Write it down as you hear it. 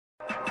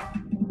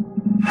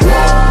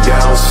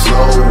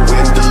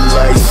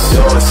like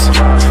sauce.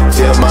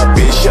 Tell my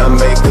bitch I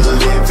make a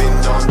living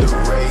on the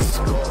race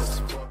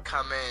course.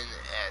 Come in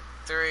at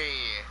 3,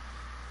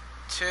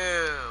 2,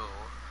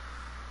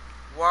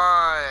 1.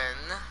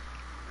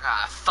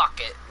 Ah, fuck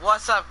it.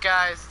 What's up,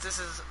 guys? This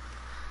is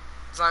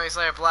Zombie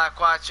Slayer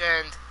Blackwatch,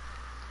 and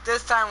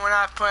this time we're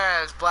not putting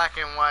it as black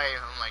and white.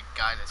 Oh my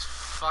god, it's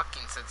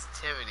fucking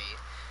sensitivity.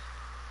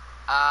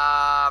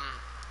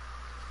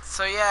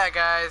 So yeah,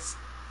 guys,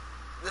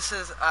 this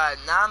is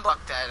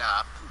non-black that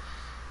up.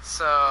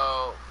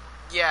 So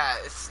yeah,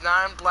 it's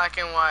non-black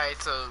and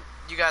white. So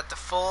you got the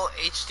full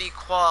HD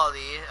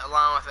quality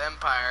along with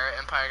Empire.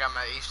 Empire got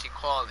my HD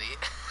quality.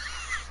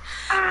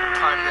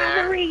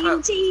 The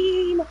rain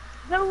team!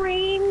 The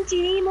rain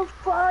team of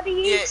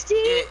quality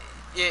HD!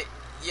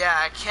 Yeah,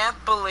 I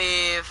can't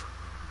believe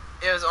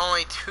it was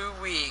only 2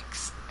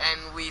 weeks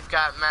and we've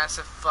got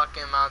massive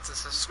fucking amounts of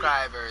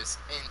subscribers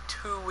in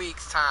 2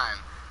 weeks time.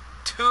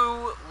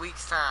 2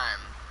 weeks time.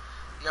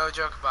 No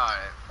joke about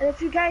it. And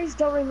if you guys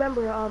don't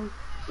remember,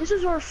 this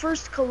is our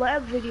first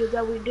collab video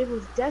that we did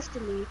with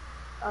Destiny.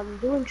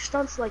 Doing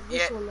stunts like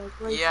this one, like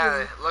right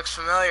here. It looks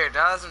familiar,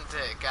 doesn't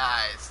it,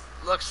 guys?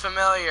 Looks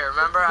familiar.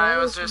 Remember, I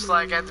was just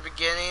like at the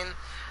beginning,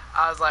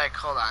 I was like,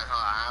 hold on,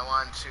 I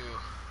want to,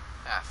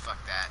 fuck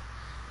that.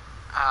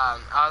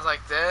 I was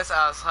like this,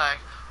 I was like,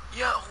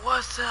 yo,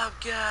 what's up,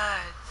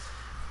 guys?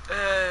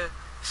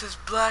 This is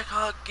Black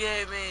Hawk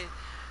Gaming,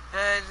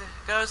 and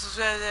goes to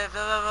blah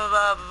blah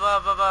blah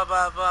blah blah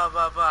blah blah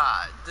blah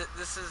blah.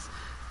 This is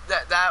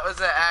that was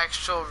the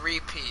actual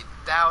repeat.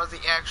 That was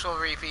the actual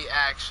repeat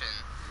action.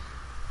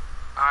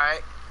 All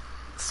right.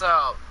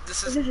 So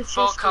this is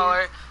full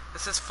color.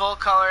 This is full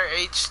color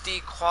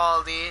HD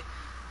quality.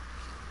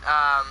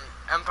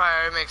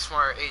 Empire makes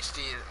more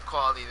HD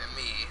quality than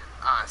me,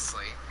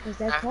 honestly. Because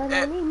that's why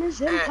my name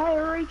is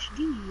Empire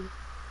HD.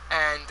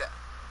 And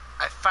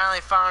I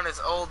finally found his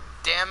old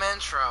damn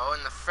intro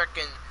in the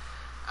frickin'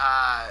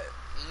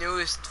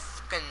 newest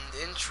fucking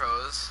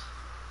intros.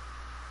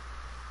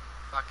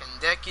 Fucking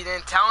dick, you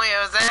didn't tell me it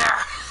was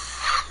there!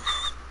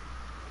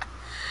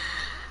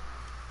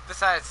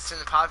 Besides, it's in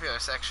the popular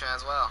section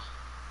as well.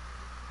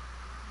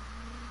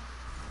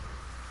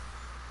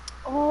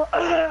 Oh,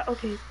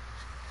 okay.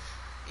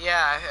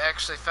 Yeah, I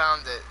actually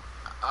found it.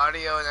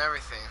 Audio and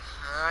everything.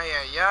 Oh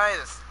yeah,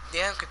 this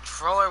damn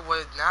controller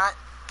would not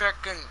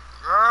frickin'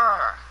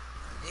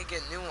 need to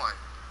get a new one.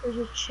 There's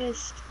a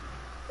chest.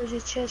 There's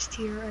a chest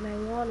here and I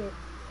want it.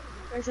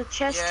 There's a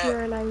chest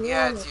here and I want it.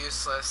 Yeah, it's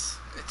useless.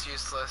 It's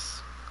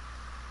useless.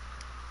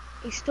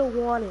 You still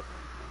want it.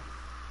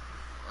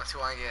 Unless you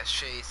want to get a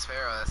shitty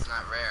sparrow that's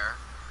not rare.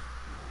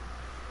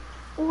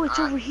 Oh, it's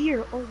over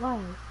here. Oh wow.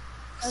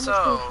 I must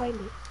go find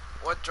it.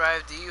 What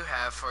drive do you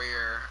have for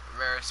your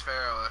rare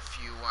sparrow if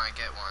you want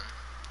to get one?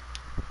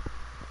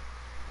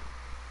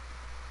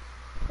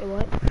 Hey,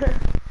 what?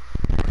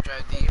 What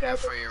drive do you have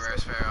for your rare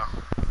sparrow?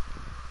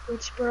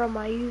 What sparrow am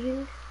I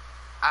using?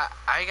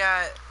 I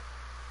got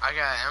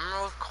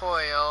emerald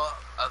coil,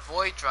 a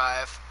void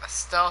drive, a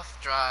stealth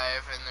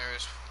drive, and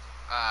there's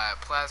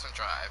plasma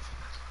drive.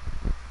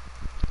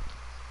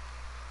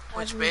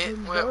 Which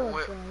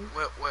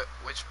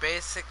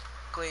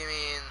basically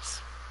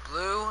means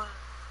blue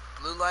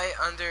light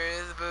under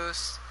the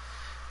boost,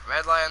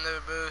 red light under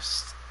the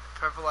boost,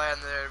 purple light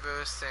under the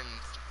boost,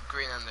 and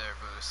green under the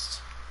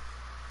boost.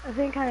 I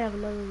think I have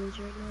another one right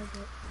now,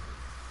 but...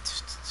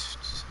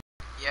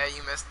 Yeah,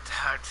 you missed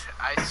out.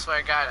 I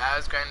swear to God, I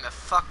was going the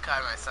fuck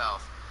out of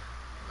myself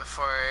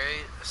before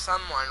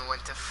someone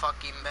went to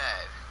fucking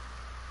bed.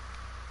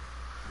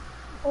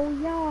 Oh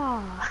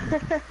yeah.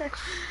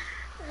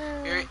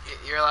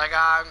 You're like,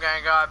 oh, I'm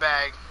gonna go to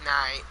bed.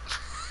 Night.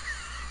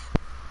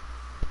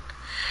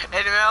 In the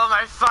middle of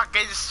my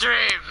fucking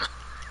stream.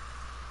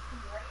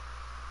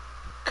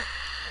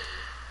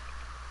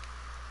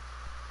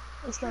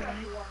 That's not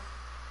right.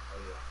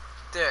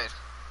 Dude.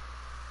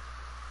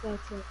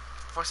 That's it.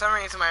 For some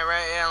reason, my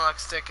right analog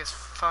stick is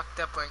fucked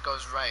up when it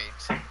goes right,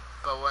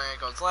 but when it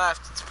goes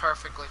left, it's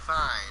perfectly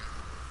fine.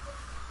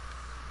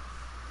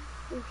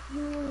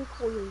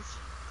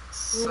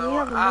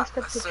 So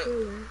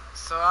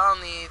I'll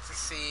need to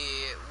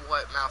see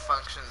what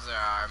malfunctions there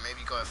are.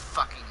 Maybe go to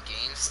fucking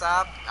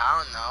GameStop.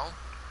 I don't know.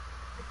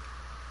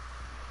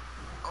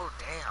 Oh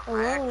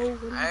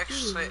damn! I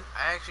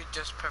actually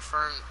just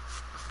performed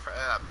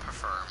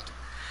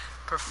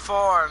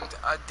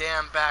a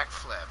damn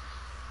backflip.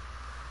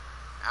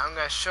 I'm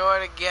gonna show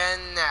it again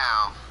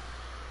now.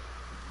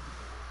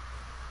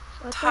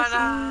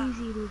 Ta-da!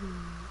 Easy to do.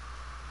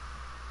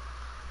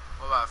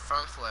 What about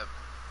front flip?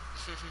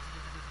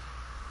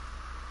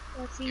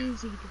 That's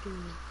easy to do.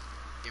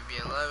 Give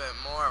you a little bit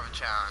more of a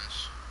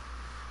challenge.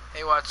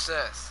 Hey, watch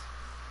this.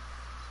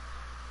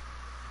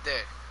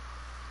 Dude.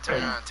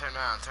 Turn around.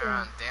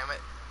 Damn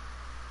it.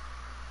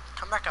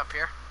 Come back up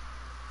here.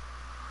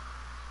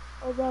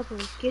 Oh, brother,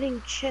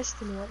 getting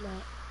chest and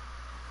whatnot.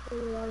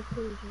 There's a lot of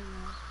things right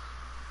now.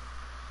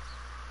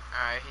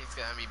 Alright, he's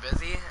gonna be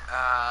busy.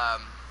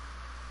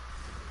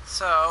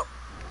 So.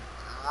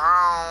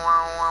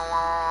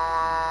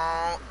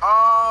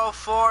 Oh,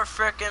 4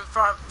 frickin'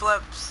 front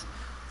flips.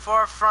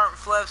 4 front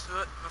flips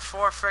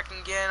before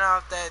frickin' getting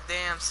off that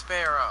damn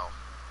Sparrow.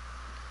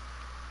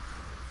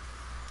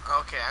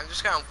 Okay, I'm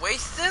just gonna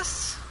waste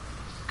this,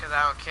 because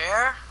I don't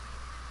care.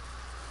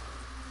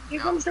 Here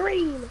comes the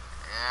rain.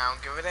 I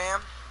don't give a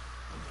damn.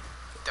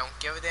 Don't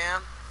give a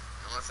damn.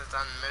 Unless it's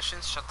on the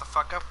mission. Shut the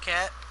fuck up,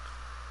 cat.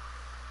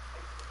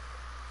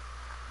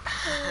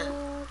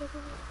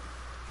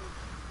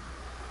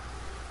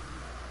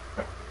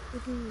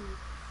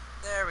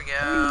 There we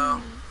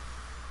go.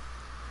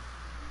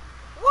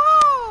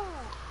 Woo!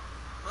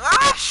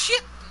 Ah,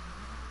 shit!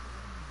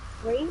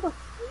 Rain? Woo!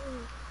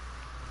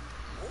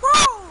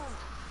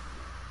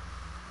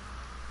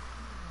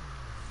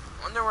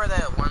 Wonder where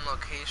that one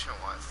location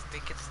was. I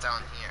think it's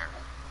down here.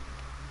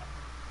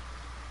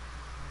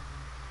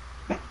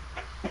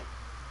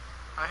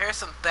 Oh, here's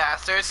some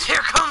bastards.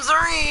 Here comes the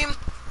Reem!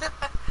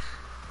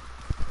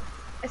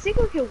 I think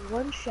we can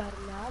one-shot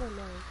him now. I don't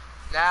know.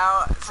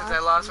 Now, since I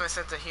lost my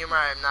sense of humor,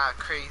 I'm not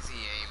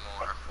crazy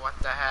anymore. What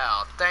the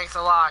hell? Thanks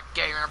a lot,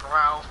 gamer bro.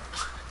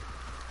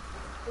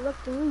 Oh, look,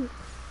 the loot.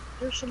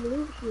 There's some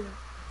loot here.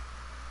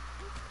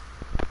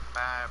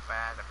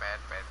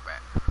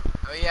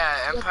 Oh yeah,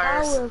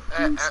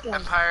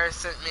 Empire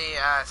sent me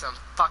some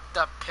fucked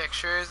up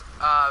pictures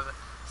of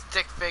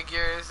stick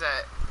figures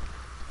that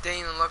didn't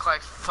even look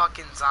like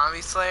fucking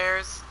zombie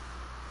slayers.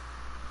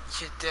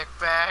 You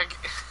dickbag.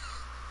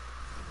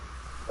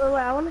 Oh,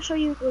 wait, I want to show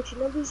you a glitch. You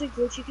know there's a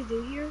glitch you can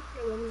do here?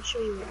 Here, let me show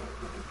you it.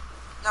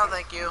 No,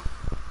 thank you.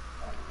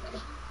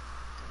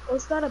 Oh,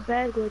 it's not a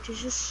bad glitch.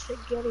 It's just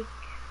getting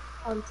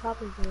on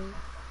top of it.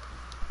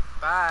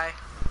 Bye.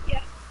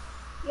 Yeah.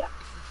 Yeah.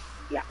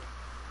 Yeah.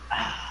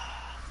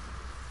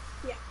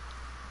 Yeah.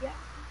 Yeah.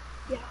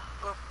 Yeah.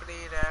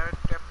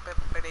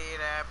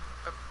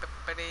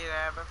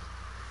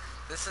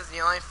 This is the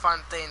only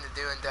fun thing to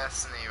do in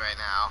Destiny right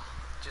now.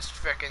 Just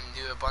frickin'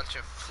 do a bunch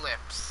of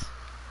flips.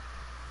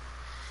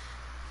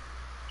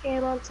 Okay,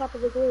 I'm on top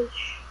of the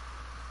glitch.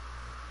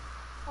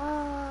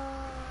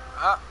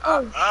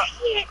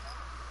 Shit!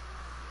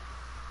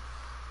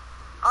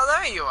 Oh,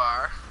 there you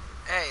are.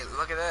 Hey,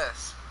 look at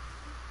this.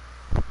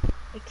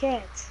 I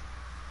can't.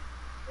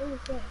 Where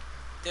is that?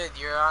 Dude,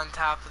 you're on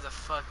top of the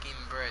fucking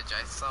bridge.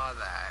 I saw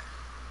that.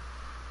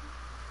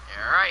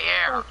 You're right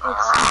here.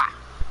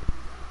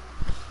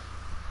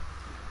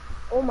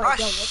 Oh my god,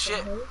 what shit.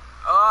 the hell?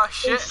 Oh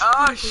shit,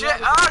 oh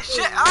shit, oh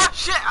shit, oh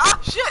shit, oh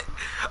shit!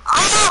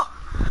 Oh!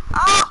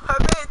 Oh! I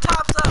made it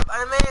tops up!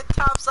 I made it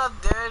tops up,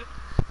 dude!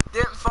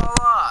 Didn't fall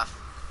off.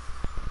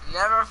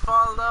 Never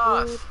fall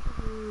off.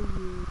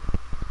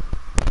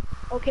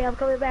 Okay, I'm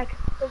coming back.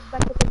 Go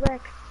back with the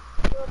wreck.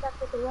 Go back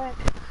with the wreck.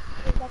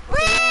 Go back with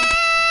the wreck.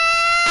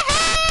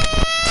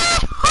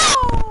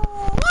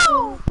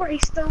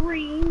 Brace the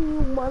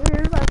ring,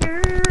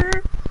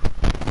 motherfucker!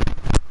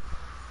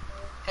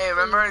 Hey,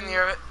 remember in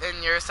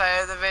your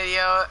side of the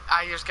video,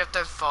 I just kept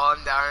on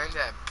falling down into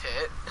that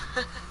pit?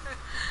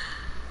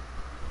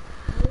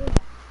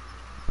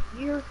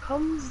 Here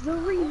comes the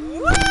ring!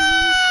 Woo!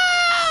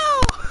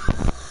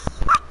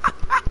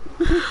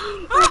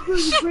 Oh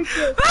shit!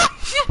 Oh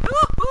shit!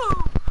 Woo-hoo!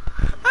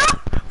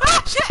 Oh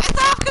shit! It's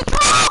off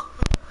control!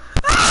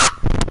 Ah!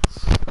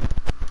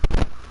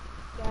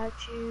 Got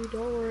you,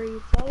 don't worry,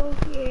 it's all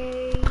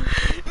okay.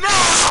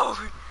 No!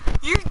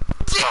 You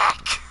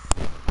dick!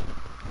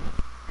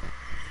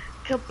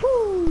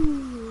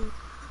 Kaboom!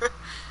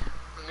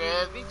 I'm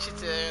gonna beat you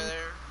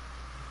there.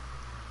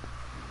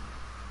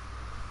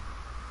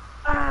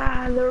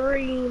 Ah, the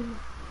ring.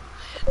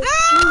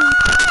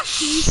 Ah,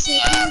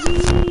 shit!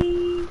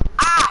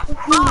 Ah,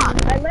 fuck!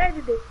 I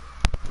landed it.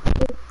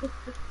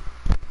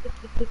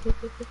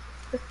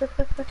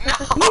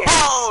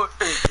 No!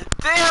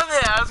 Damn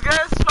it! I was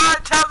gonna spawn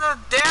on top of the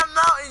damn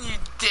mountain, you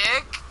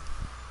dick!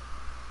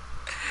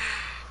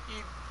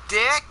 You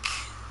dick!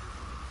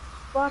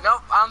 Fuck.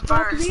 Nope, I'm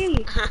Fuck first.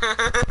 me.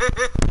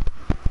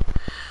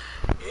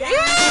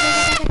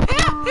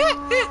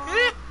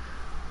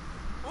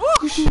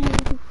 Whoosh!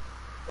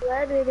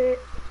 Landed it.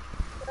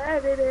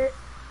 Landed it.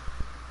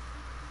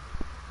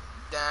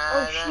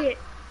 Oh shit.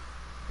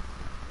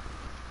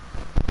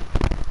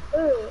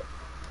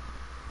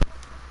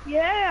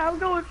 Yeah, I'm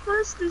going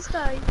first this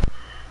time.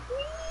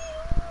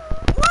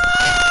 Woo!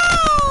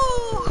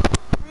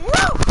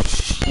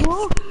 Shit!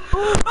 Whoa.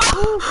 Oh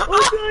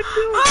god,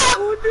 no.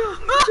 Oh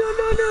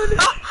no.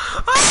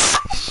 Oh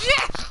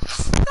shit!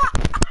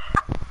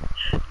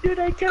 Dude,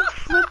 I kept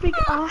flipping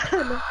on.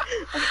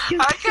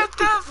 I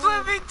kept on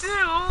flipping too,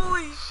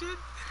 holy shit!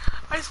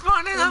 I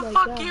spawned in a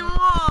fucking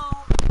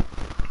wall!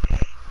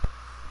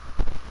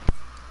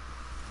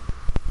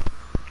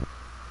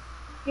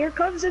 Here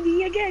comes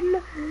me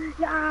again!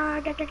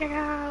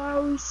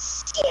 Oh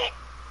shit!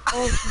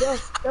 Oh no!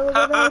 No!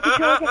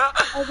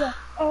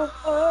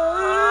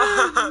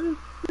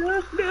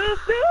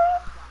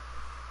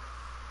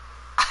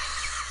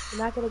 You're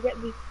not gonna get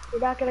me!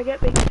 You're not gonna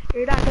get me!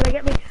 You're not gonna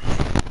get me!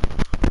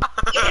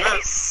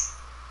 Yes!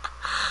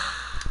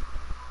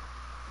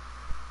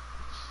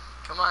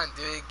 Come on,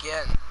 do it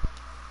again.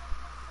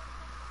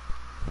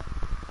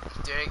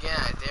 Do it again,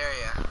 I dare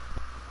ya.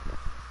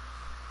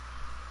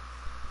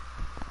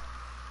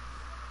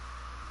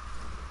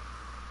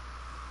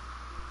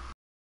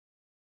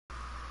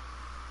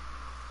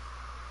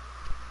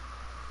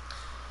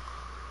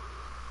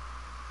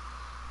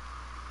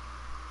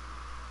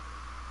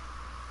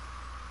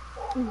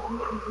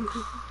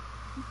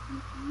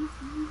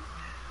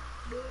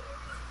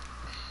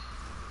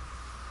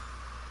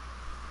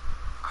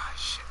 Oh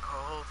shit,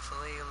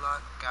 hopefully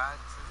luck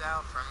God's is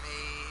out for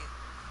me.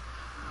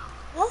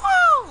 Woo!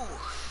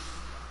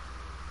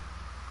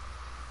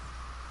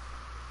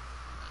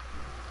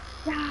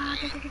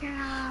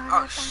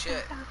 Oh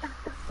shit.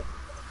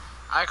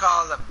 I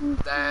call the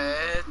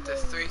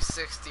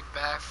 360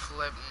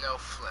 backflip no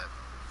flip.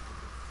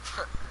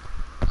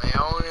 My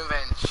own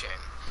invention.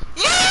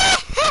 Yeah!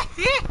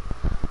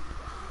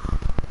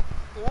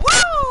 Woo!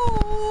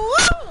 Woo!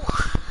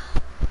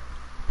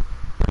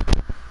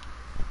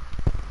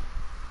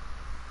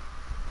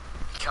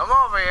 Come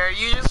over here,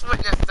 you just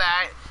witnessed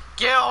that.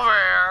 Get over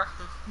here.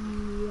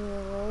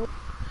 No.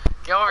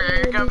 Get over here,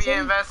 you're gonna be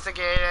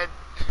investigated.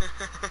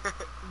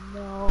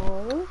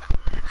 No.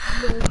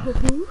 No.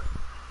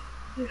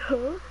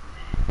 No.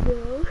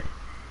 No.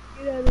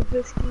 You're not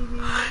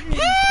investigating.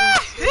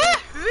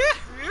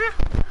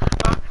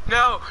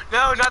 No,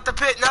 no, not the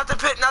pit, not the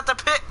pit, not the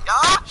pit.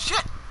 Oh,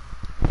 shit.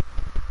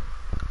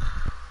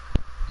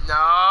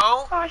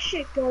 No. Oh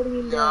shit,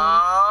 Guardian.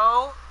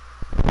 No.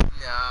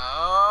 No.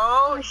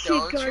 Oh, shit,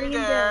 Don't you Guardian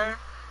dare. down.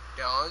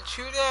 Don't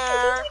you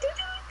dare.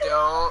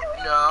 Don't,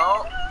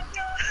 no.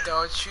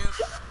 Don't you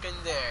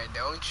fucking dare.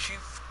 Don't you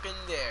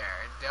fucking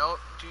dare. Don't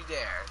you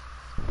dare.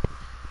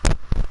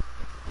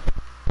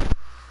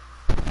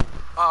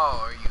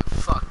 Oh, are you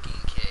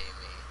fucking kidding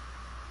me?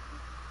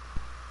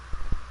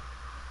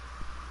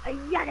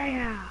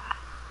 Yeah.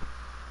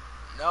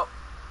 Nope.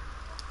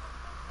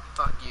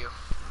 Fuck you.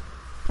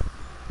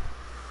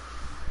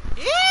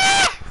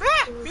 Yeah!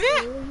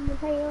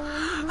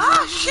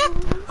 Oh shit!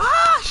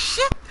 Oh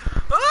shit!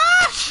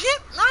 Oh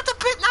shit! Not the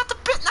pit! Not the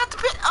pit! Not the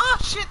pit! Oh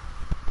shit!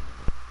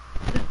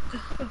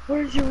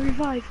 Where's your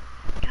revive?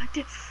 God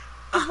damn.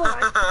 Come on.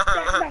 That's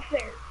not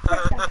fair.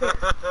 That's not fair.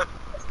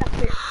 That's not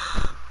fair.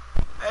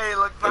 Hey,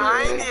 look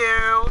behind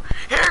you!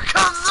 Here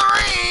comes the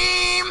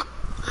ream!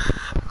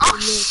 Oh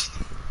shit!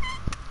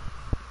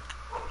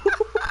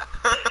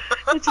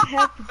 That's what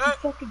happens. You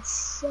fucking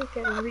suck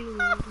at reading.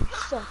 You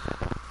suck.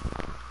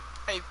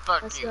 Hey,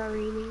 fuck That's you. not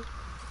reading.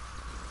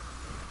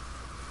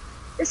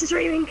 This is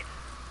reading.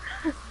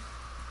 You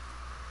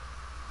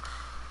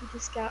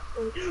just got.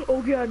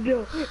 Oh god,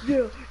 no,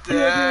 no, I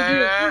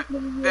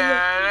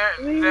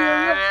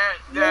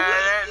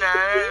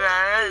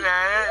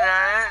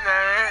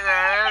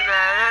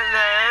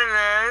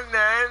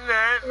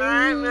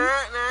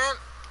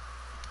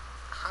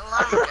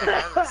like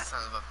that,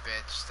 son of a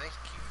bitch. Thank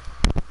you.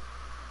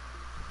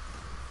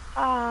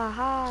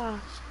 Aha.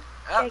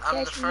 Oh, I'm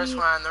the first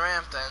one on the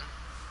ramp then.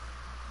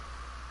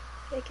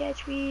 Can't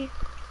catch me.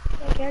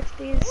 Can't catch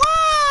these. Can't catch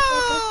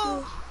Whoa!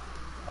 these.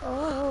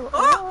 Oh,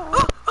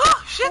 Oh,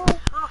 oh, shit!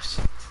 Oh,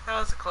 shit. That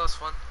was a close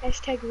one.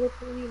 Hashtag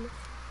Reborn.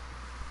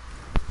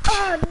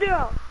 Oh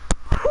no!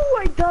 Oh,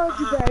 I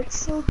dodged that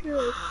so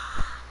good.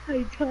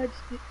 I dodged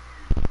it.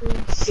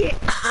 Oh shit!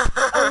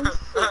 Oh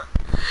shit!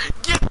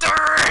 Get the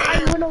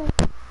ring!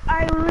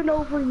 I ran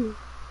over you.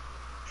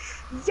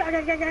 Oh,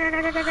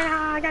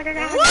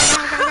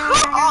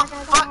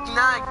 fuck,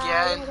 not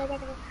again.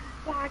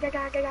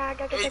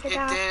 It did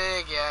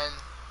it again.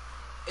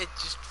 It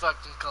just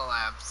fucking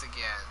collapsed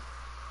again.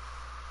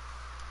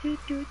 It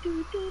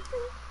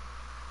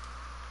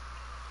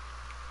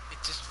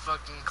just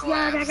fucking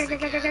collapsed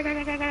again.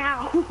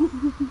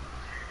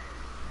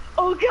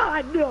 Oh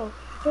god, no!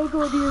 Don't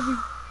go near me,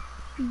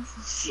 piece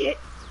of shit.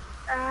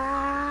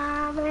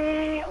 Ah,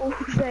 man. Oh,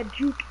 that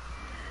juke.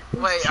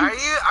 Wait, are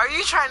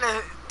you trying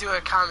to do a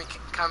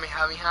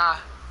Kamehameha?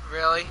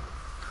 Really?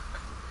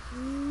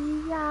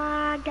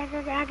 Yeah,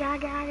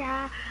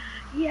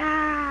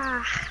 yeah.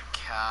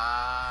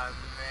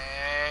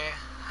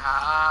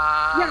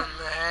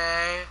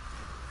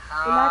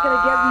 You're not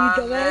gonna get me, you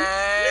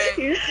dumbass.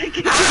 You're not gonna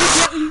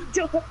get me,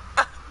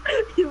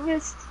 dumbass. You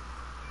missed.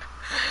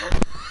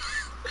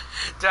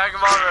 Dragon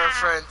Ball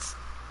reference.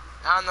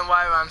 I don't know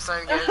why, but I'm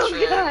starting to get into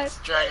it's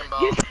Dragon Ball.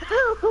 Get the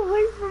hell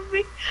away from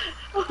me.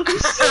 Oh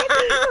shit.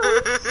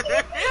 Oh,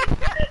 shit.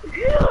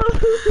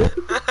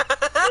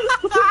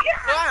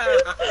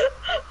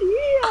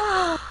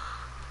 Yeah.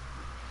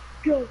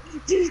 Go.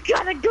 Just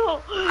gotta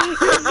go.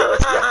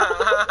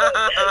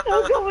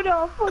 I'm going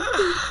off. Fuck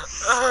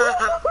this.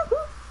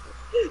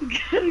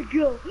 Gotta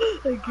go.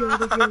 I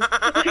gotta go.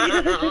 I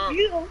gotta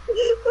go.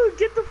 Oh,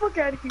 get the fuck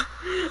out of here.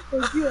 Oh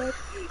god.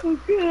 Oh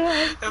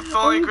god. If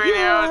only Green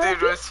Arrow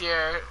Dude was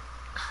here.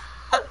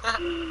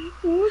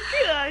 Oh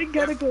god, I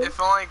gotta go. If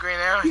only Green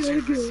Arrow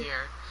Dude was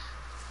here.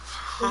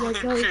 Oh my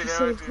god, Green it's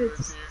Arrow so Dude was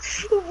good.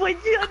 here. Oh my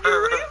god,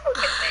 you're right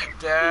fucking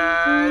Da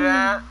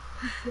da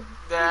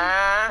da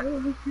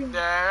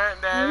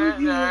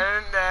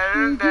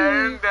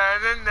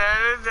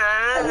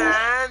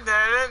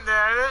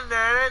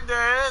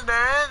da da.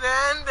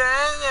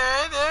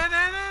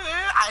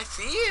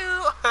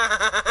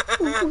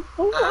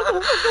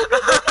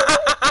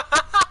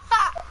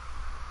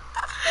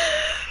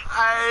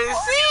 I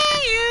see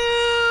you.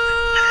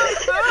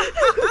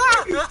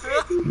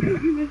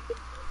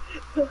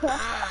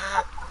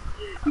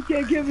 You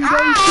can't get me that.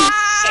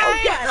 Oh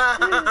god!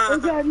 Oh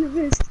god, you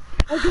missed.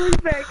 I'm going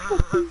back.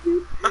 Fuck this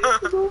dude. I'm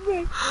going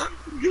back.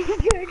 I'm going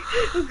back.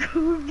 I'm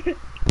going back.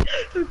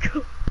 I'm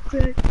going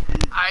back.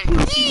 I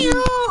see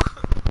you.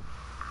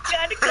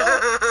 Gotta go.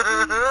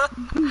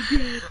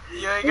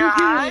 You ain't gonna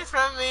hide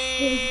from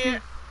me.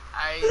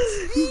 I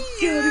see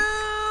you.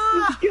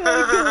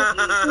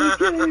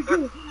 Gotta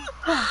go.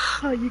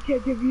 Oh, you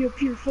can't get me up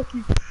here. Fuck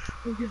you.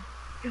 Oh god.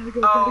 Gotta go.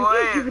 Oh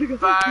wait,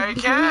 but I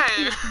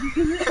can.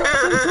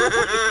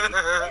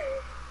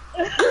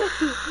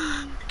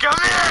 Come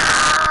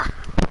here.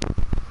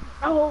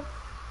 Oh.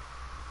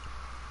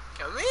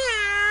 Come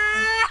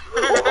here.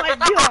 Oh my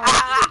god.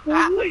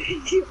 Oh my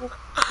god.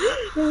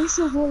 That was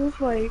so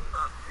horrifying.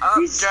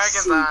 Oh,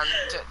 Dragon's on.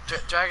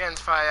 Dragon's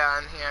probably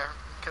on here.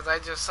 Because I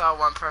just saw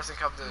one person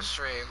come to the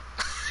stream.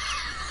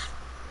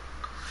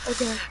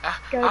 Okay.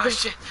 Oh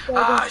shit.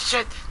 Oh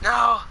shit.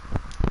 No.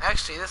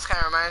 Actually, this kind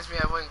of reminds me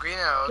of when Green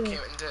Arrow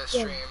came into the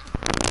stream.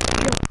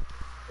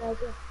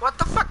 What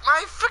the fuck?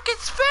 My freaking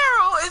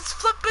sparrow is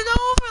flipping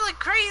over like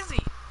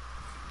crazy.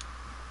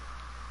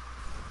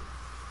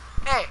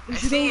 Hey, I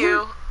see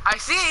you. I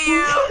see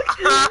you.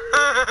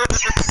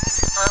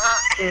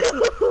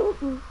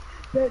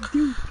 That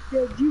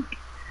Duke.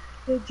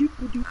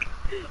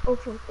 Oh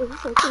fuck.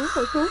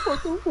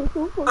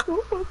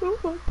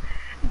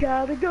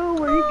 Gotta go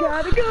where you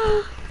gotta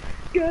go.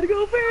 Gotta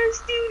go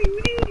first.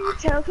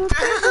 Tell the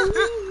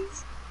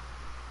police.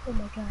 Oh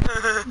my god.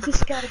 You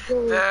just gotta go.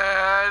 You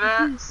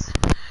missed.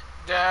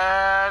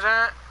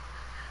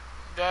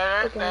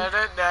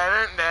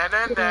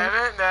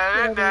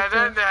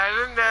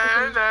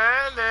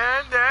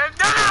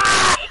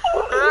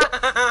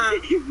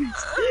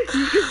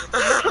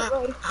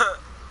 Oh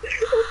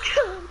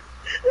god.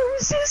 That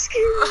was so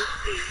scary.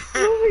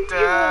 Oh my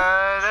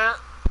god.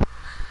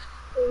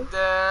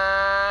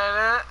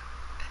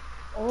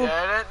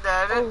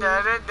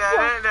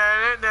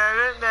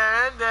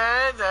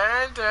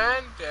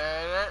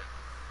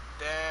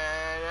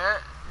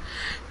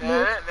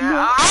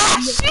 Oh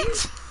shit!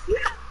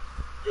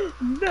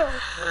 No.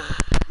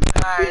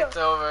 Alright, it's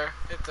over.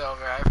 It's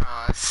over, I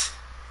promise.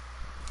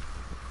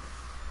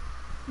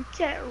 You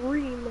can't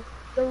ream.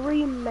 The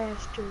ream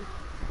master.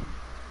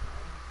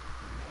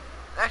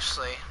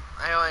 Actually,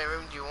 I only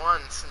reamed you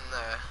once in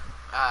the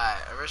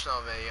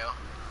original video.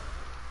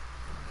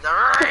 The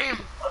ream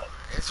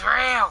is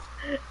real!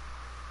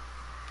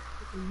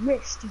 You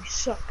missed, you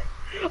suck.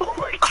 Oh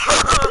my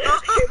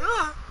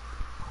god!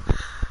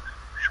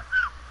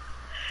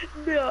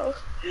 No.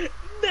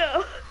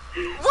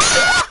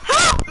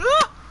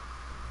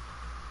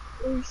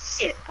 Oh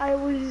shit, I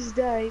almost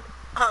died.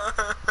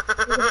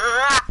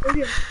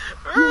 Okay.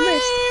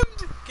 Reamed!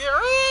 Get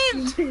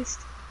reamed!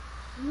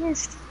 You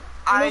missed.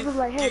 Over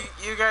my head.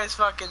 You guys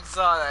fucking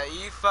saw that.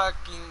 You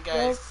fucking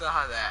guys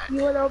saw that.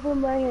 You went over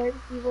my head.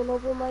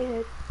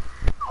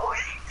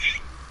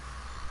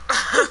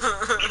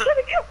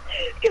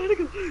 Gotta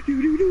go.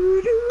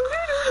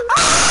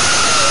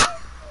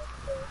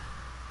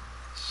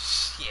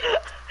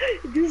 Shit.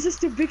 This is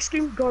the big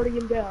scream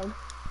guardian down.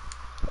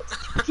 That's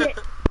what you get.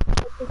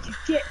 That's what you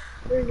get.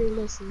 Ring your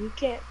listen. You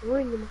can't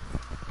ring them.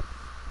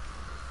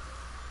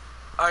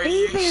 Are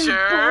you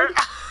sure?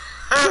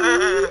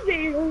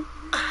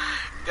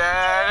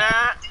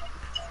 Da-da.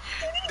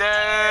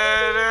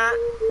 Da-da.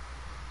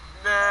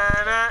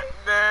 Da-da.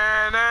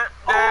 Da-da.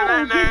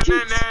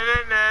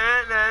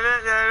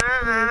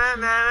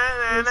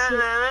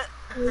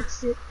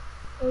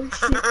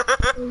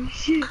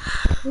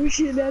 Oh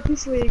shit, not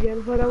this way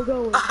again, but I'm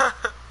going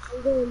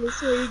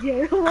this way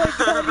again. Oh my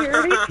god,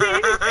 you're right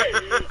there.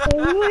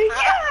 Oh my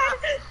god!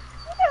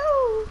 No!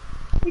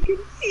 I can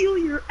feel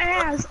your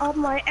ass on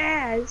my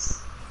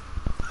ass.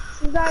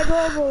 It's not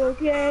normal,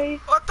 okay?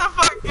 What the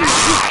fuck?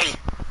 Hey!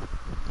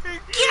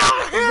 Get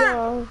over here!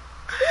 No.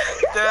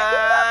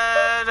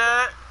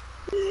 Da-da.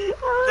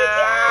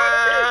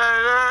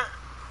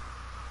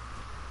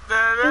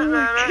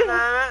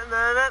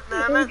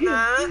 Oh you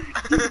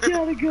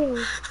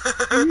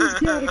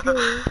gotta go.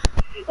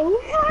 Oh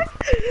what?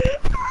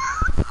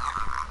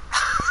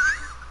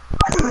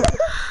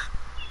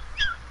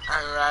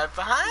 I'm right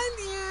behind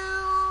you.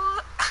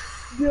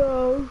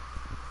 No,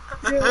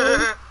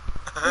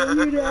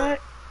 you're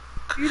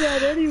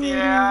not anywhere.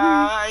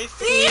 Yeah, I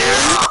see you.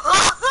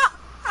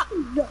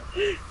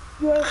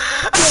 No.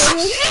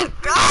 Shit!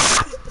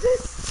 God.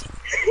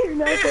 You're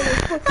not gonna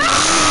fucking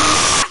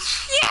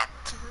Shit!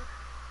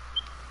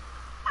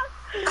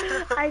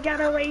 I got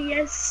away,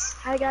 yes.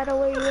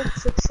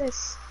 Success.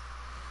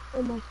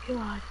 Oh my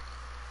god.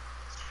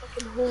 It's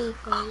fucking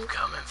horrifying. I'm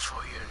coming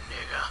for you,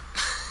 nigga.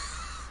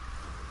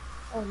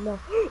 Oh no.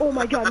 Oh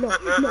my god, no.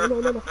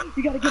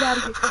 You gotta get out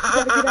of here.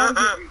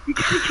 You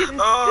gotta get out of here.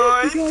 Oh,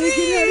 I see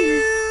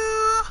you.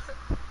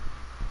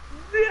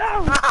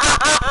 No!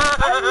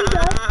 I was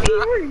not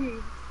hearing.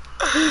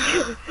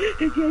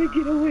 I gotta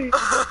get away.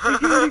 I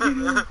gotta get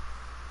away.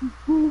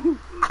 Ooh, ooh,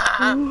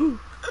 ooh.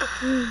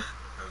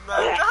 I'm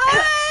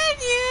behind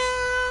you.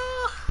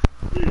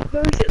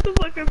 No, shut the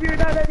fuck up, you're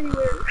not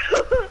anywhere.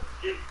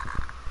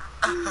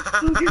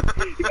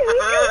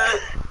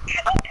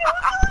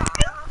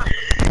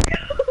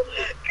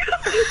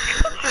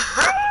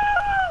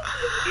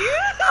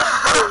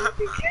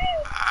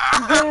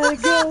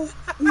 Okay.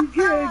 You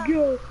gotta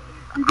go.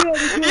 You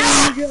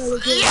gotta go.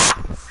 Yes!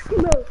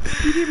 No,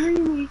 you didn't read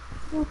me.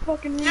 Don't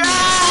fucking read Yeah, me.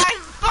 I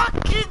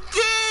fucking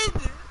did!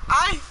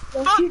 I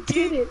No, fucking you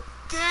didn't.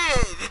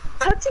 did!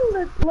 Touching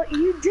the,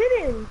 you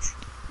didn't.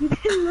 You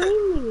didn't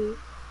read me.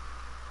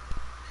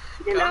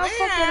 You did Come not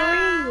fucking here.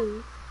 read me.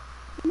 You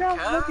did not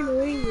Come fucking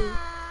read me. here.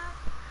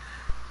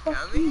 Fuck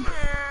Come you.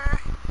 here.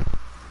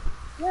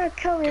 You're not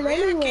coming Come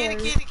here, anywhere.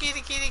 kitty.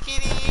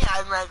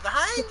 I'm right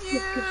behind you.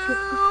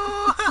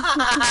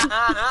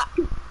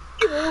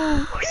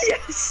 Go.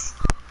 Yes.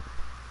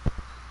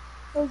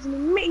 That was an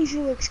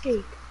amazing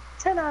escape.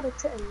 10 out of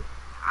 10.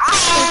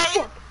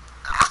 Oh,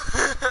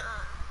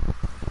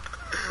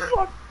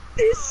 fuck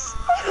this.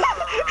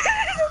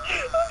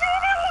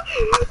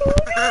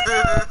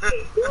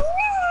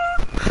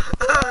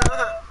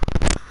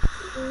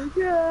 Oh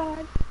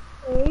god.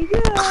 Oh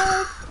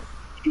god.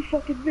 You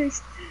fucking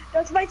missed.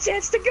 That's my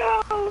chance to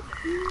go.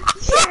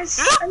 Yes.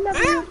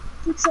 Another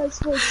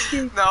successful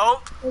escape.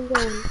 Nope. I'm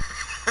going.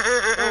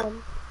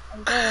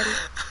 I'm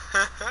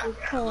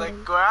going.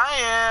 Look where I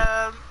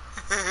am.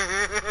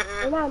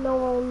 I'm not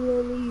nowhere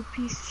near me, you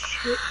piece of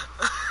shit.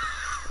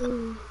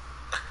 Oh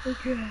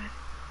god.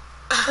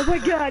 Oh my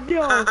god,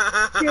 no!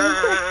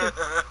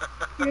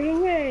 Get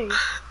away!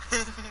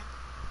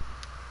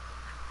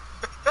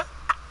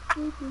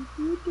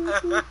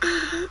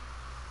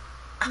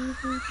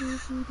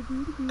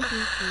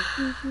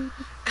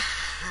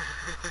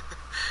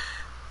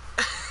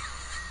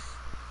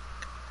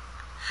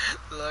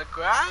 Look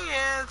where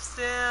I am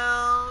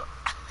still.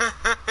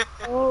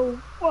 Oh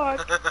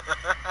fuck!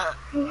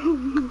 Oh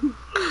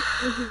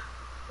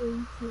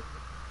shit!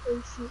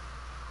 Oh shit!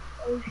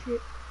 Oh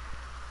shit!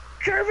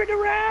 Curve it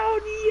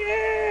around,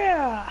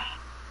 yeah!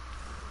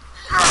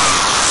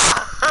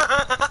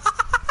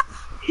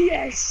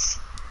 Yes!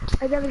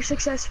 Another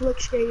successful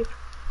escape.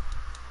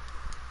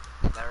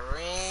 The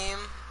ream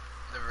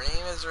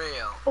is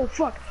real. Oh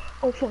fuck!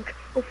 Oh fuck!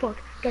 Oh fuck!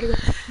 Gotta go.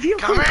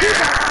 Come here!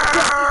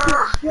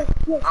 Yeah.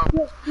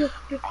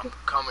 I'm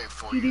coming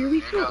for You you. hear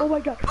me? Nigga. Oh my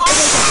god! Oh my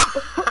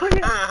god! Oh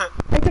yeah!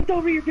 I jumped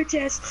over your bitch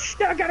ass.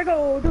 Now I gotta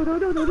go. No.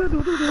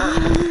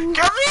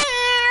 Come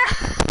here!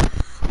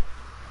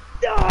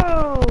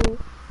 No!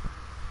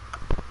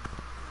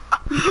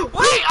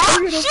 Wait! I'm Oh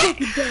gonna shit!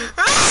 fucking die.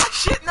 Ah,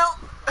 shit! No!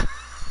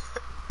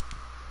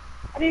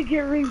 I didn't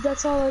get reamed.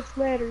 That's all that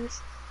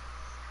matters.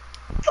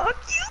 Fuck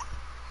you!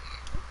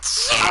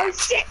 Shit! Oh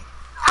shit!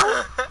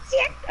 Oh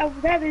shit!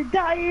 I'd rather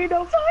die in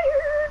a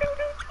fire.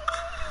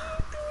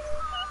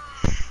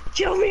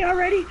 Kill me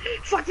already!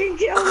 Fucking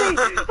kill me!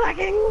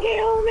 Fucking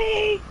kill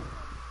me!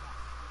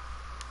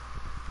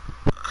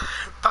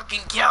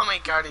 Fucking kill me,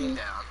 Guardian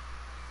down.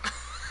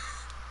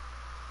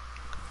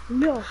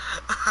 No.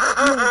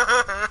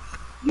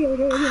 No.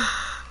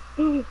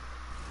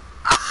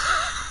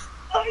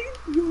 Oh,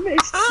 you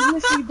missed. You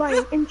missed me by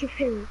an inch of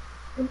hair.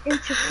 An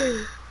inch of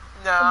hair.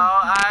 No,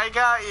 I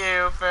got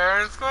you, fair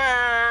and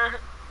square.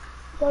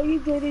 No, you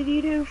didn't.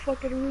 You didn't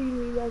fucking read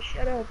me. Now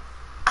shut up.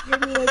 You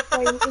didn't like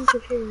by an inch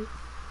of hair.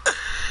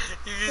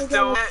 You just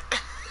don't.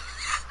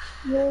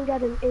 You only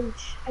got an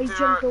inch. I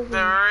jumped over The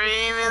you.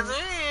 ream is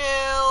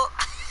real.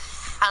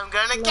 I'm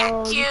gonna No,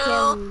 get you you.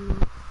 can't read me.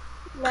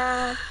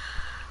 Nah.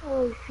 I don't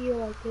really feel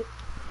like it.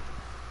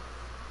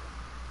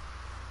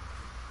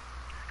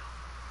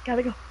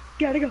 Gotta go.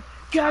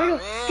 Come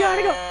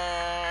here.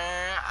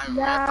 I'm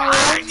Nah, right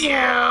behind no. you.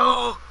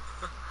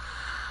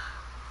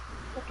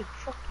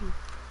 Fuck you.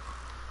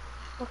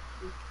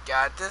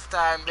 Got this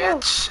time, Go.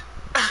 bitch.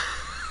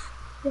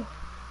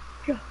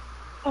 Go.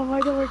 Oh, I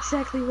know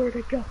exactly where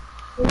to go.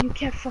 Well, you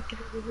can't fucking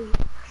relate.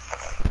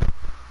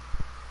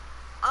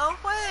 Oh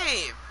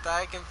wait, but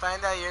I can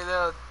find out your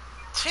little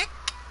chick.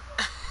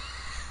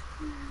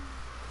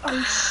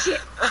 Oh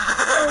shit.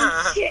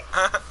 Oh shit.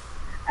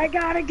 I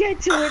gotta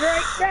get to it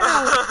right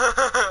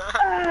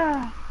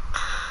now.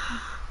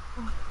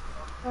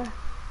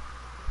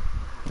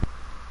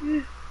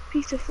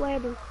 Piece of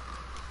flabber.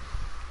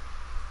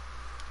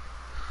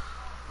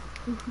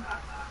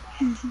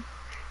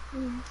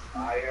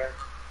 Fire.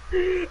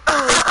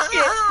 Oh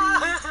shit.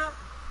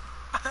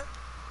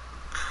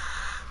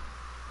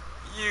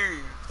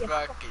 You Yeah.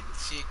 fucking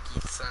cheeky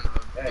son of a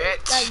Not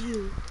bitch.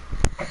 you.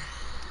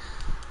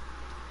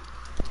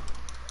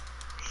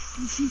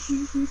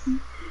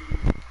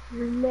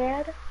 You're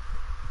mad?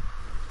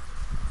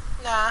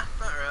 Nah,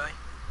 not really.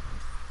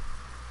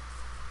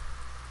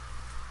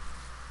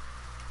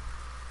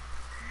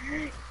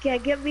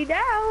 Can't get me now.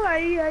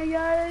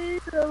 I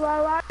a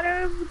lot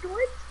of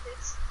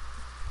glitches.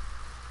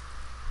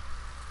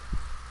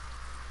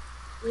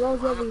 You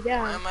won't get me Why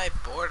down. am I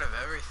bored of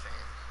everything?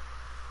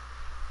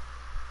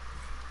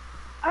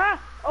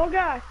 Oh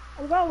god,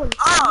 I'm going.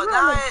 Oh, I'm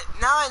running.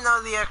 now I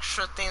know the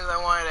extra things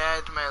I wanted to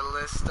add to my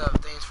list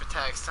of things for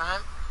tax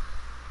time.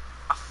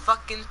 A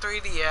fucking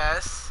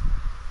 3DS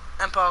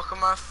and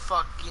Pokemon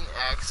fucking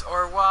X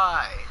or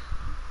Y.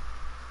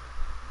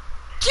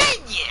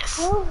 Genius!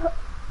 Well,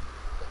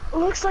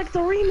 looks like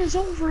the reign is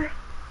over.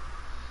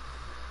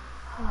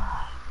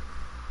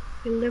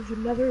 We live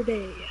another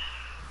day.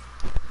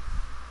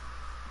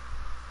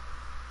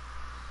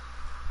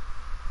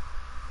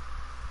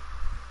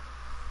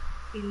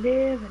 We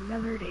live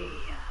another day.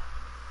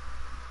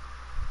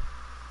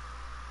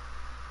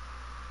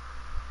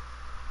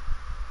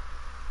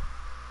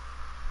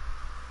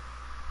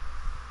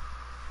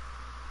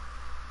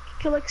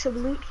 Collect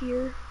some loot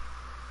here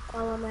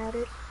while I'm at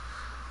it.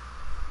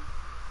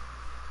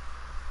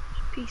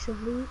 Piece of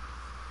loot.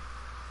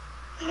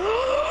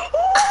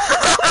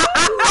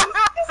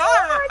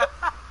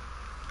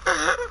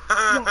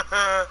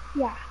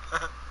 Yeah.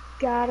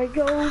 Gotta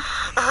go.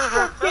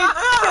 Fucking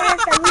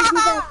fast. I read you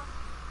back.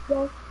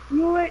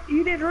 No,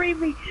 you didn't read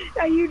me.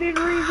 No, you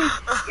didn't read me.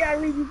 Yeah,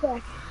 read me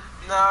back.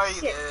 No, you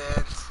Shit.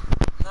 didn't.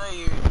 No,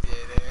 you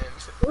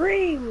didn't.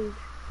 Read.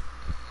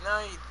 No,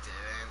 you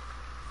didn't.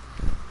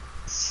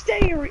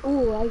 Stay.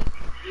 Ooh,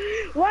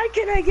 why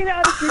can't I get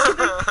out of here?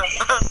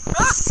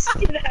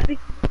 Get out of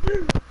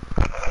here.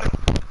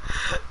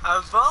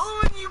 I'm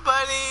following you,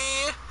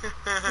 buddy.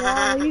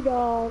 No, you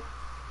don't.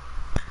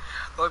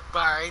 Look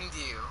behind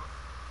you.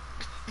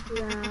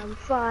 Nah, I'm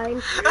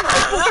fine.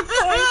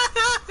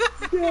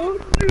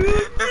 Don't do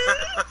it.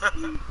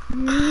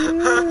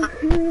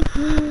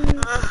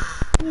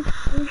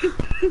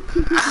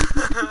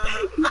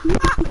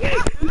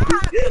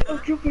 I'm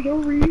jumping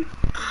over you.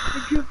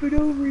 I'm jumping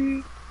over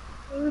you.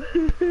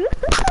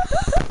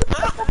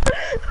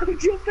 I'm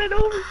jumping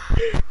over.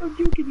 I'm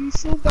joking you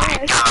so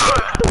bad.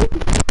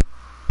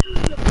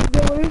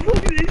 No, I'm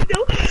fucking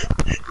no.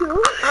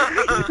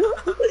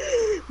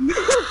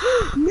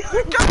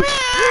 Come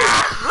here!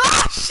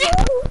 Oh, shit!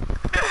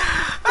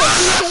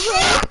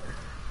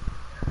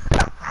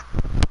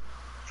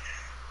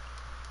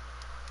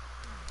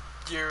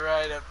 You're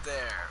right up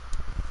there.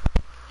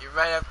 You're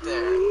right up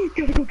there.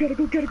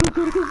 Gotta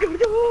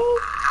go.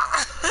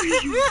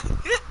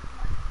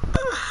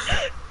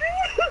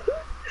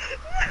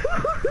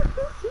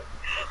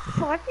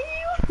 Fuck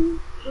you.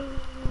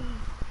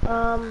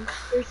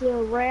 There's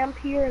a ramp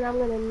here and I'm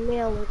gonna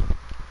nail it.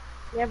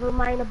 Never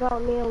mind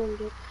about nailing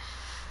it.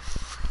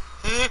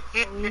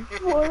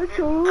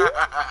 Marco.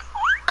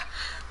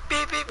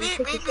 Beep beep beep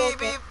beep beep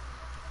beep.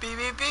 Beep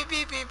beep beep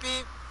beep beep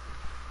beep.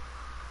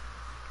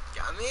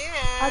 Come here.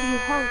 How do you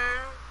honk?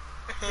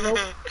 Nope.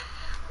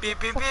 Beep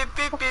beep beep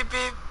beep beep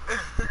beep.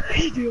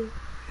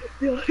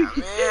 No. Come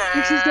here.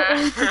 This is the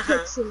only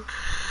protection.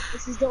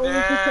 This is the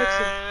only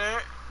protection.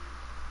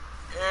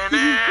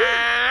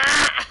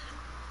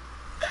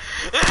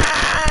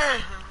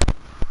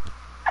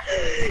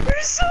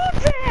 You're so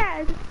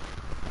bad!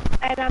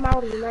 And I'm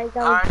out of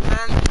 9,000. Alright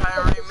then, try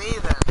and read me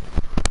then.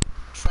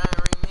 Try and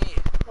read me.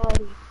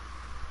 Audi.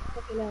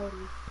 Fucking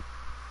Audi.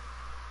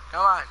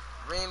 Come on,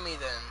 read me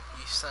then,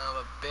 you son of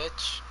a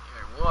bitch.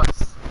 You're a wuss.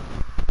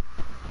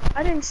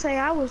 I didn't say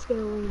I was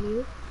gonna win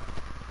you.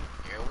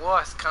 You're a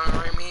wuss, come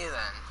and read me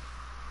then.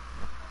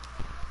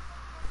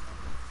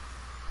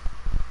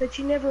 But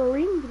you never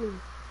ringed me.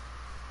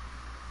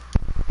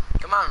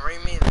 Come on,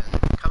 read me then.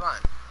 Come on.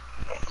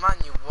 Come on,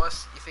 you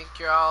wuss. You think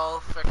you're all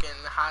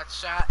freaking hot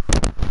shot?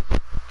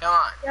 Come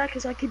on. Yeah,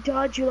 cause I could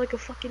dodge you like a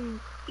fucking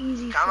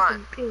easy Come fucking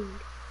on. ping.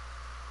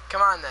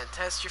 Come on then,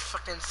 test your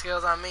fucking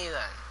skills on me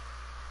then.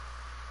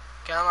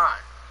 Come on.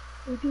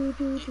 You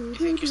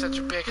think you're such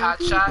a big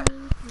hot shot?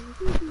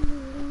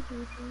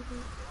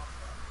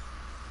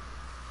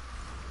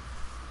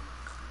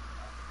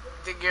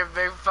 Think you're a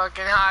big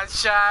fucking hot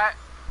shot?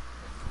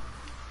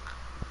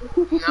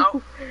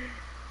 Nope.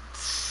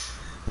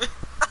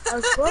 I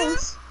was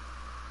close.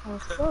 I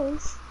was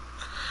close.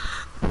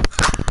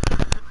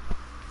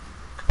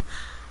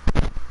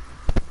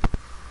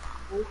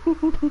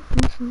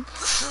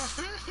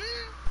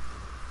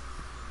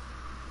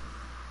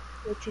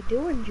 What you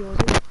doing,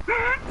 Jordan?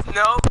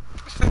 Nope.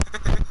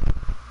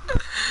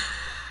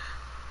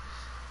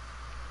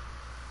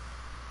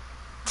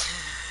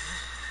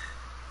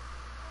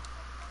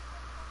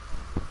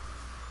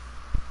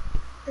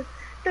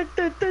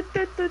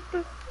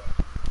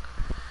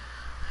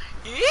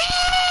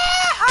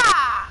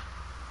 Yeehaw!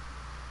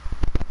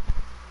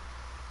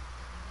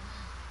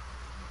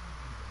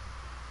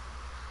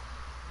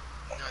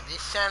 No,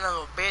 this son of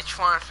a bitch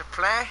wants to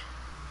play.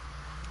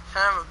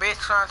 Son of a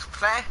bitch wants to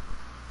play.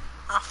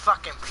 I'll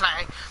fucking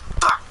play.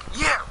 Fuck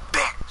you,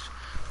 bitch.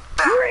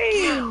 Fuck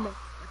Green! you.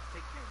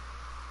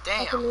 I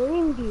Damn. can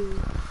ring you.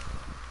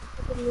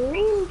 I can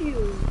ring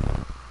you.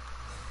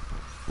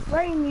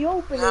 Right in the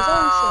open is No,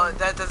 awesome.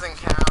 that doesn't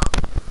count.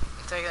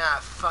 I'm taking out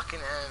a fucking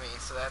enemy,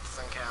 so that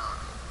doesn't count.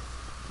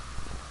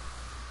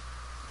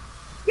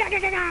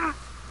 Yeah.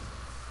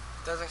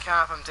 Doesn't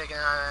count if I'm taking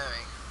out an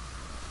enemy.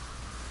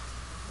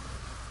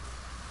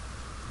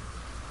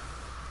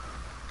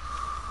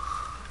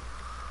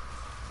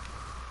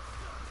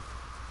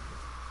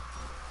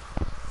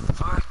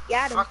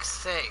 Got him. Fuck's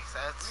sake,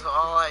 that's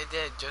all I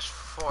did just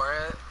for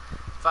it.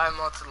 5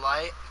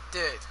 multi-light.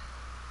 Dude,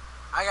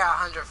 I got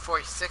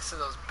 146 of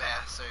those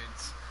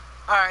bastards.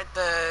 Alright,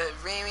 the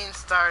reaming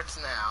starts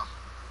now.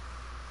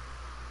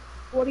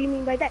 What do you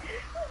mean by that?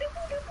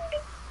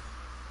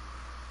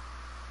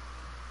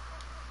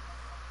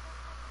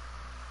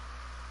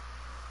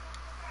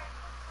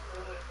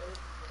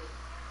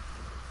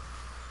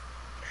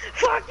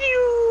 Fuck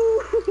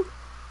you!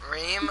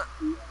 Ream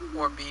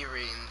or be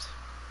reamed?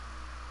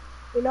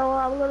 You know,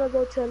 I'm gonna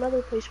go to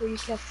another place where you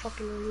can't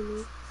fucking ream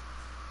me.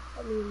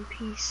 I mean,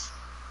 peace.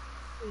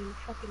 I mean,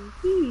 fucking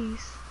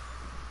peace.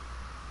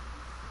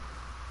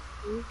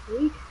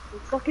 Okay,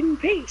 fucking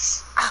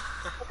peace.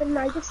 Fucking,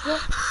 I just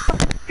want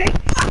fucking peace.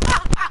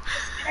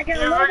 I got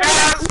You forgot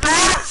I was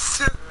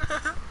fast!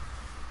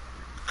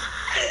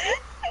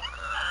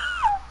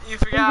 You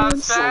forgot I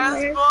was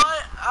fast, boy?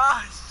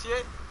 Oh,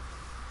 shit.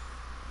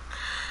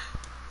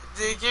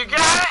 Dude, you got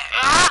it?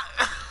 Ah!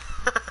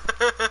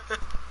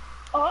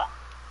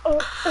 Oh,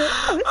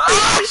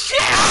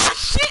 shit! Oh,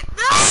 shit!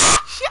 No!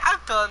 Shit, I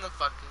fell in the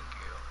fucking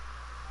goo.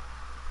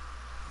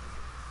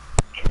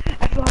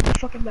 I feel like the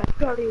fucking back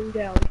guardian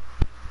down.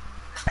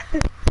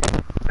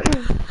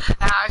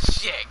 Ah,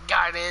 shit,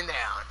 guardian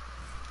down.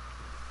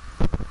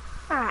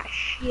 Ah,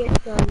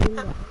 shit, guardian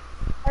down.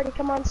 Alrighty,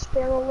 come on,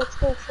 Sparrow, let's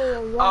go for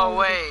a run. Oh,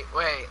 wait.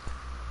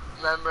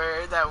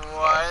 Remember that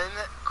one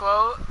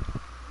quote?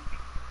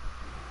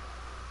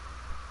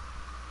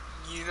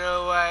 You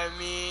know what I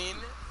mean?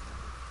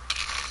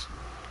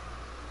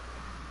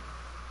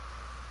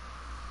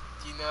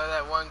 Do you know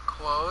that one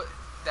quote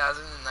that was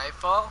in the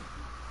Nightfall?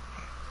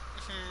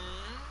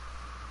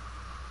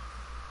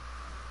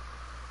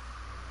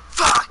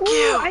 Fuck Ooh,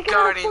 you, I got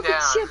guardian a fucking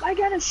down. ship. I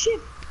got a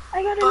ship.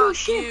 I got a new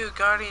ship. Fuck you,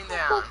 guardian What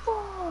down. the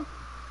fuck?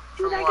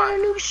 Dude, From I what? got a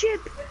new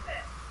ship.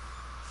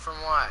 From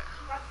what?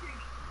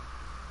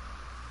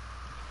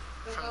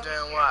 From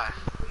doing what?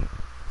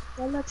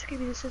 No, I'm not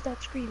screaming. This is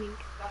not screaming.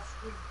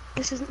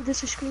 This is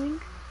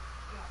screaming.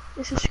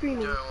 This is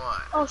screaming. Doing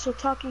what? Also,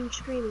 talking,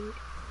 screaming.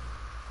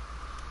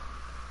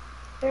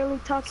 Apparently,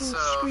 talking,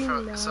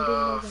 screaming now. I didn't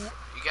know that.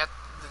 You got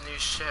the new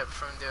ship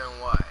from doing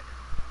what?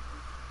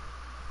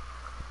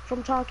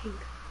 From talking.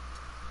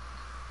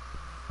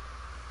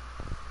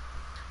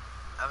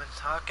 I've been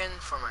talking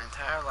for my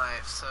entire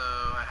life, so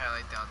I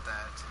highly doubt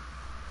that.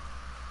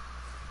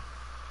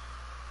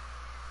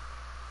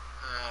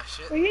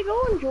 Shit. Where you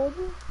going,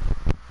 Jordan?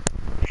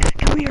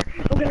 Come here.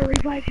 I'm gonna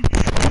revive you.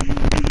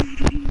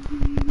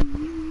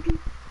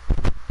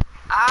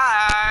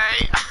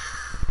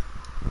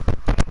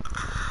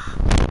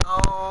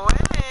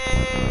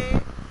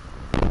 Away!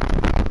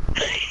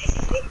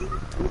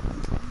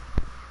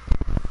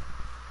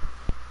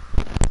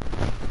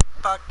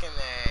 Fucking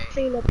A.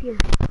 Staying up here.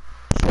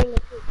 Staying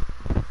up here.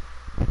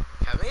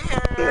 Come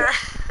here!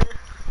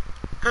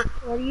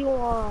 What do you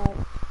want? What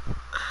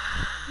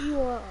do you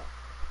want?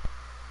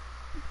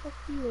 What the fuck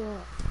do you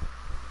want?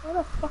 What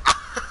the fuck?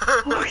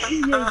 Oh, yeah,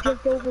 he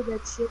jumped over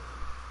that shit.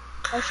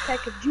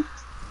 Hashtag of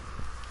jukes.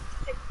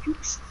 Hashtag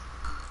jukes.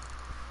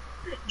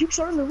 Jukes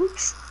are on the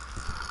roofs.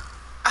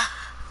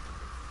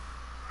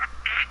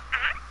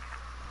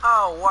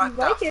 Oh, what You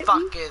the like it,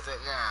 fuck is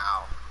it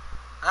now?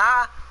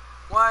 Huh?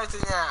 What is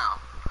it now?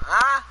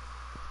 Huh?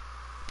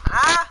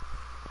 Huh?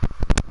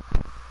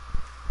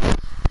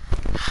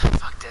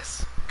 Fuck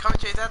this. Come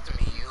chase after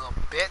me, you little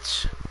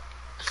bitch.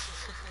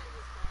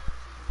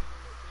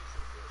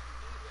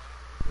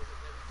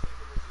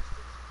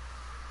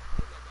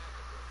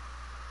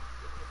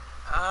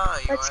 Oh,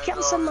 you Let's wanna kill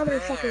go some over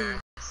motherfuckers. there?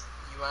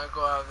 You wanna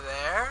go over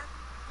there?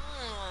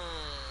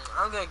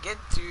 I'm gonna get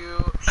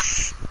you.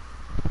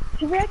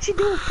 Can we actually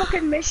do a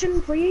fucking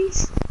mission,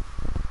 please?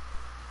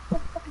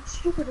 What fucking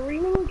stupid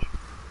reaming?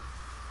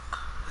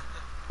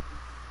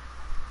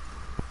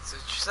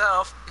 Suit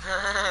yourself.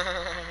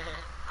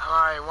 I'm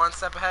already one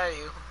step ahead of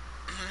you.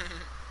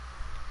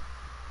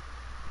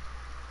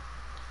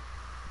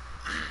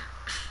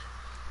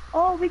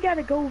 Oh, we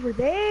gotta go over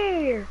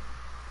there.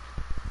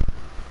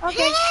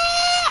 Okay.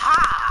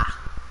 Yeehaw!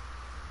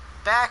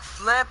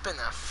 Backflip and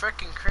a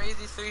freaking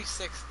crazy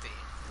 360.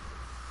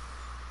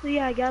 So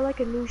yeah, I got like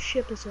a new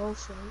ship as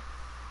also.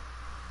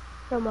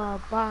 From a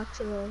box,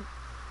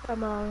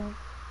 from a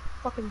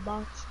fucking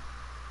box.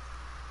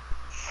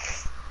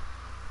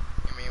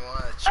 Give me one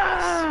of the chests.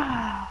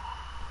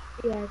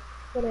 Yeah,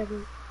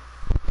 whatever.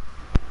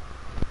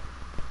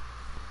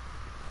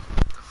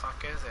 What the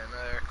fuck is it?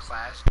 Another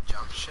class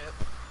jump ship?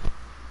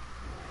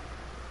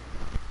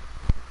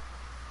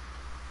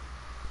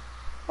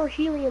 Or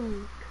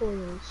helium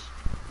coils.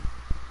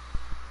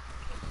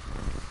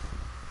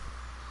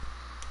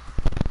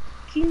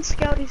 Keen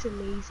Scout is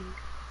amazing.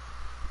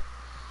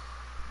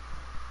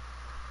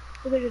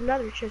 Oh, there's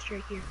another chest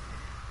right here.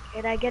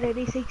 Can I get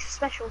anything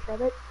special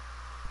from it?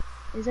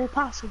 Is it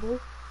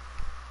possible?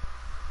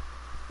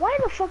 Why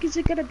the fuck is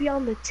it gonna be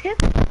on the tip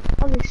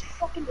of this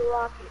fucking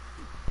rocket?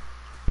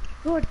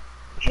 Good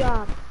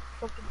job,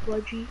 fucking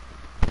budgie.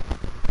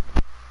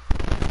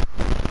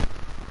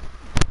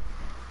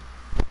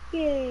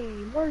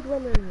 Yay, word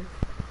winner.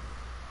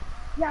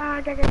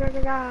 Yeah, ga ga ga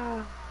ga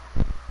ga.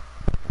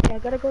 Yeah, I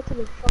gotta go to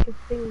the fucking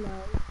thing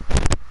now.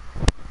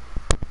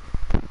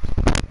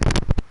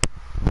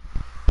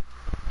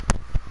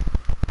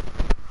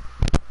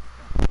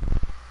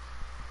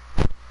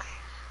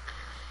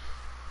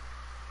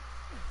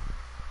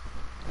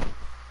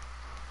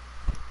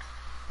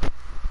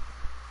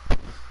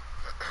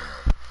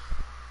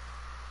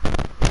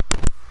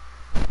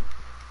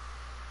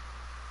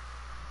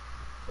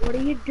 What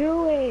are you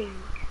doing?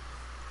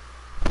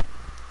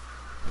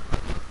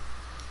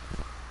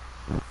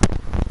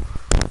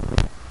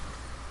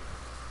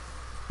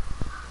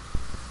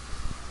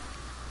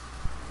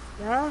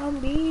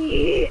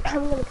 Zombie!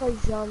 I'm gonna call you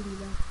Zombie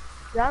now.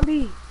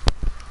 Zombie!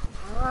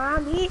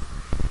 Zombie!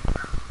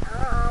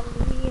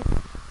 Zombie!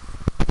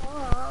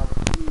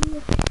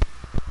 Zombie!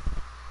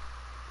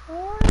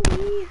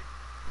 Zombie!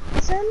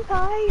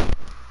 Senpai!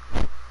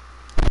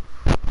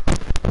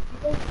 You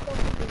don't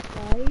fucking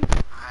reply.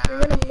 I You're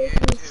have gonna a make me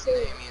YouTube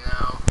say name, you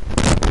know.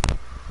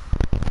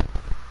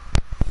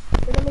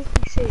 You're gonna make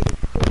me say it if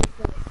you don't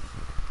reply.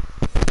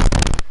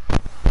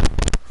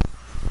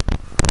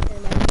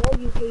 And I know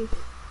you hate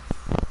it.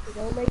 So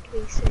don't make me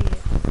say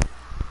it.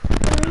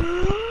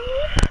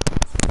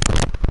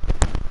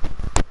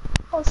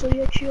 Oh, so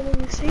you actually want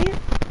me to say it?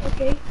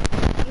 Okay.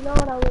 You know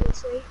what I want to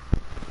say?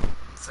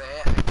 Say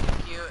it, I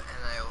kick you,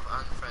 and I will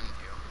unfriend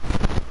you.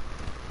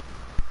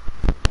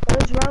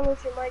 What is wrong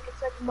with your mic?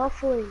 It's like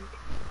muffling.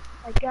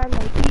 I got my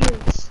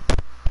ears.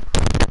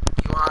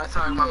 You want to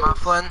talk about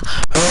mufflin?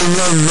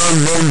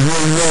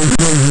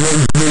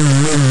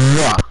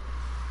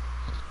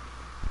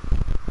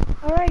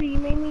 Alrighty, you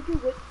made me do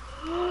it.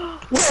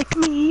 Wake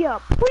me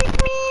up!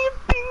 Wake me